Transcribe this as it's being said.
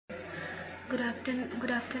Good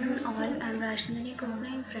afternoon all. I'm Rajnandini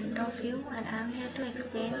Kokne in front of you, and I'm here to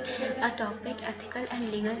explain a topic: ethical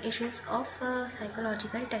and legal issues of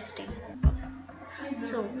psychological testing.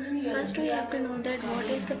 So, first we have to know that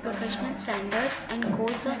what is the professional standards and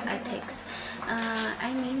codes of ethics.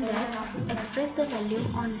 I mean that express the value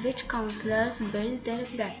on which counselors build their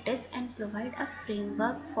practice and provide a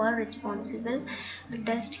framework for responsible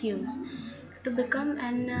test use. To become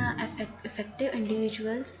an effective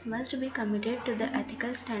individuals must be committed to the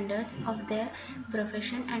ethical standards of their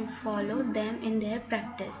profession and follow them in their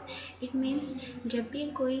practice. It means जब भी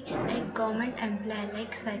कोई एक government employ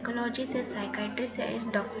like psychologist या psychiatrist या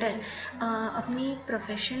एक doctor अपनी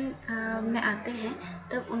profession में आते हैं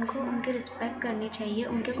तब उनको उनकी रिस्पेक्ट करनी चाहिए.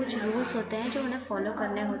 उनके कुछ रूल्स होते हैं जो उन्हें फॉलो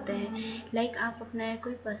करने होते हैं. लाइक आप अपना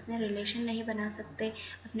कोई पर्सनल रिलेशन नहीं बना सकते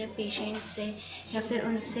अपने पेशेंट से या फिर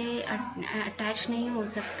उनसे अटैच नहीं हो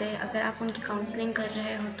सकते. अगर आप उनकी काउंसलिंग कर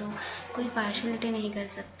रहे हो तो कोई पार्शलिटी नहीं कर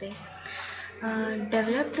सकते.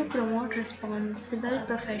 Developed to promote responsible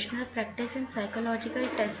professional practice in psychological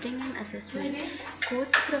testing and assessment.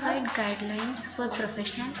 Codes provide guidelines for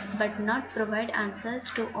professional but not provide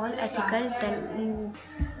answers to all ethical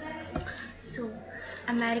so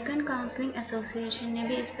American counselling association ने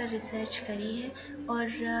भी इस पर रिसर्च करी है और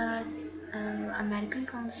American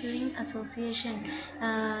Counseling Association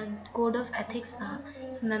Code of Ethics are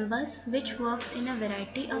members which works in a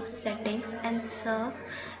variety of settings and serve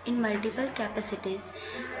in multiple capacities.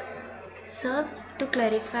 Serves to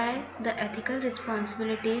clarify the ethical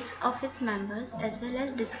responsibilities of its members as well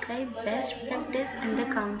as describe best practice in the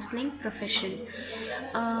counseling profession.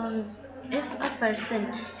 If a person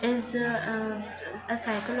is a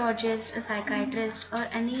psychologist, a psychiatrist, or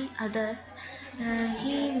any other,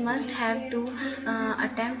 he must have to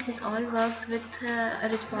attempt his all works with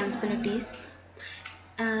responsibilities.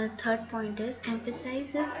 Third point is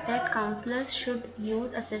emphasizes that counselors should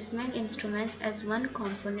use assessment instruments as one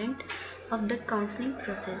component of the counseling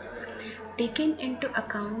process, taking into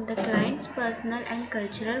account the client's personal and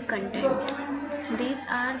cultural content. These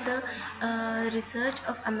are the research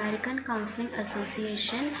of American Counseling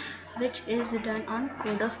Association, which is done on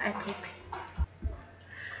Code of Ethics.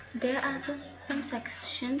 There are some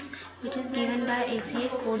sections which is given by ACA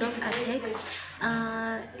Code of Ethics.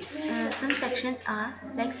 Some sections are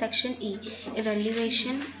like Section E,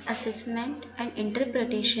 Evaluation, Assessment and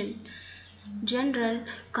Interpretation. General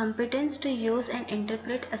competence to use and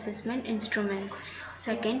interpret assessment instruments.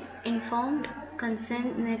 Second, informed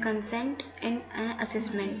consent in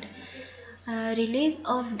assessment. Release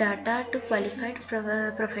of data to qualified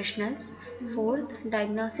professionals. Fourth,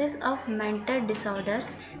 diagnosis of mental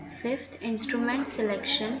disorders. Fifth, instrument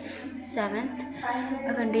selection. Seventh,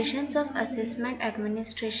 conditions of assessment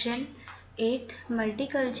administration. Eighth,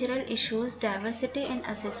 multicultural issues, diversity in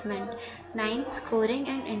assessment. Ninth, scoring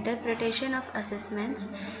and interpretation of assessments.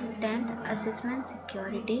 10th, assessment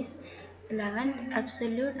securities. 11th,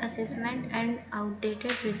 absolute assessment and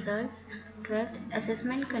outdated results. 12th,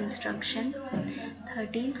 assessment construction.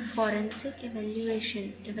 13th, forensic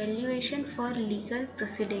evaluation for legal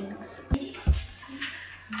proceedings.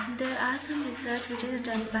 There are some research which is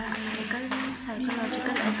done by American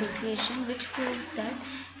Psychological Association which proves that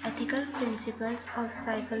ethical principles of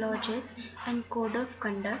psychologists and code of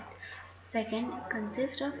conduct. Second,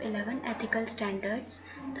 consist of 11 ethical standards.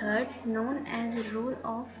 Third, known as rule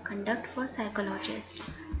of conduct for psychologists.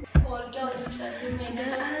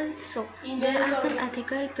 There are some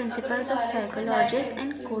ethical principles of psychologists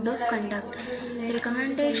and code of conduct.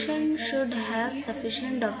 Recommendation should have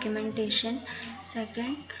sufficient documentation.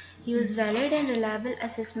 Second, use valid and reliable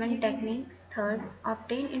assessment techniques. Third,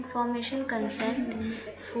 obtain information consent.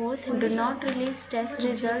 Fourth, do not release test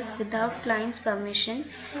results without client's permission.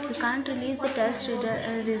 You can't release the test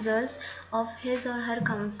results of his or her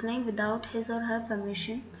counseling without his or her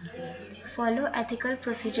permission. Follow ethical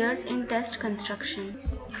procedures in test construction.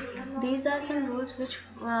 These are some rules which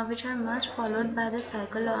are must followed by the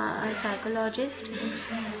psychologist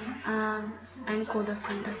and code of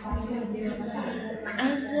conduct.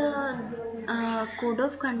 As code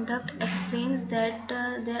of conduct explains that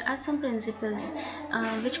there are some principles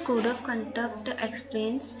which code of conduct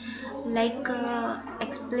explains, like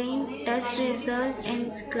explain test results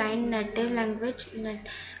in client native language.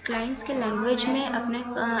 Clients के language में अपने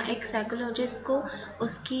एक psychologist को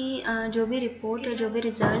उसकी जो भी report है जो भी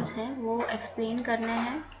रिजल्ट्स हैं वो एक्सप्लेन करने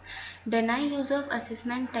हैं. Deny use of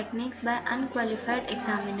assessment techniques by unqualified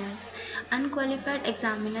examiners. Unqualified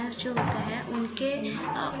examiners जो होते हैं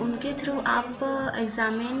उनके थ्रू आप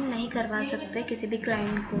एग्जामिन नहीं करवा सकते किसी भी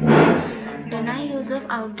क्लाइंट को. Deny use of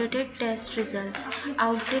outdated test results.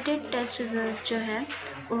 Outdated test results जो है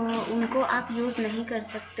उनको आप यूज़ नहीं कर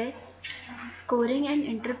सकते। Scoring and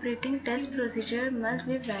interpreting test procedure must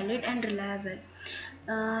be valid and reliable.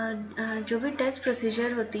 जो भी टेस्ट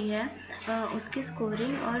प्रोसीजर होती है उसकी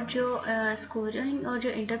स्कोरिंग और जो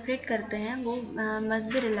इंटरप्रेट करते हैं वो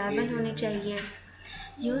मस्ट बी रिलायबल होनी चाहिए।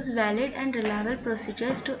 Use valid and reliable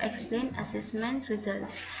procedures to explain assessment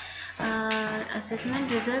results.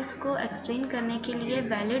 Assessment results को एक्सप्लेन करने के लिए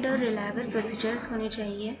वैलिड और रिलायबल प्रोसीजर्स होने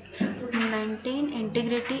चाहिए। Maintain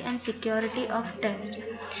integrity and security of test.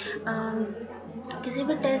 किसी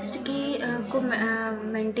भी टेस्ट को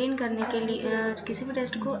मेंटेन करने के लिए किसी भी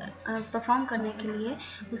टेस्ट को परफॉर्म करने के लिए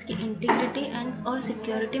उसकी इंटीग्रिटी एंड और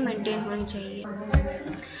सिक्योरिटी मेंटेन होनी चाहिए।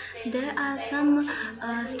 There are some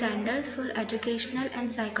standards for educational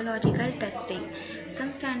and psychological testing.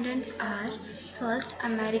 Some standards are: first,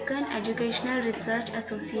 American Educational Research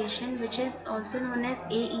Association, which is also known as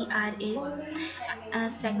AERA.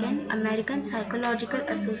 Second, American Psychological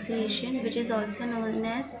Association, which is also known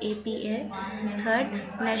as APA. Third,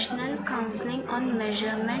 National Counseling on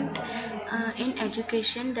Measurement in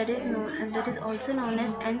Education, that is also known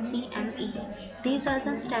as NCME. These are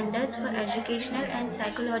some standards for educational and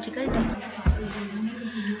psychological testing.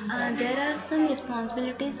 There are some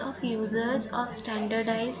responsibilities of users of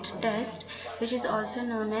standardized test, which is also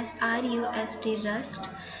known as RUST.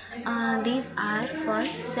 These are: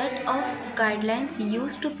 first, set of guidelines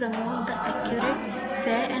used to promote the accurate,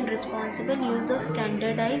 fair and responsible use of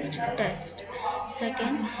standardized test.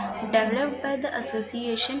 Second, developed by the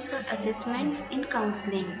Association for Assessments in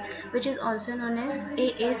Counseling, which is also known as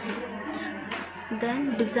AAC. Then,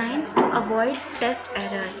 designs to avoid test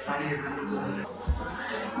errors.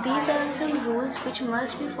 These are some rules which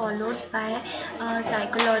must be followed by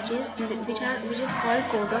psychologists, which is called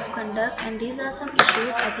code of conduct, and these are some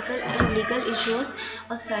issues, ethical and legal issues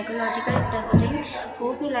of psychological testing.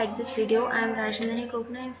 Hope you like this video. I am Rajnandini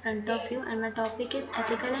Kokne in front of you, and my topic is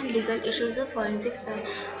ethical and legal issues of forensic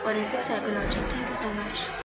psychology. Thank you so much.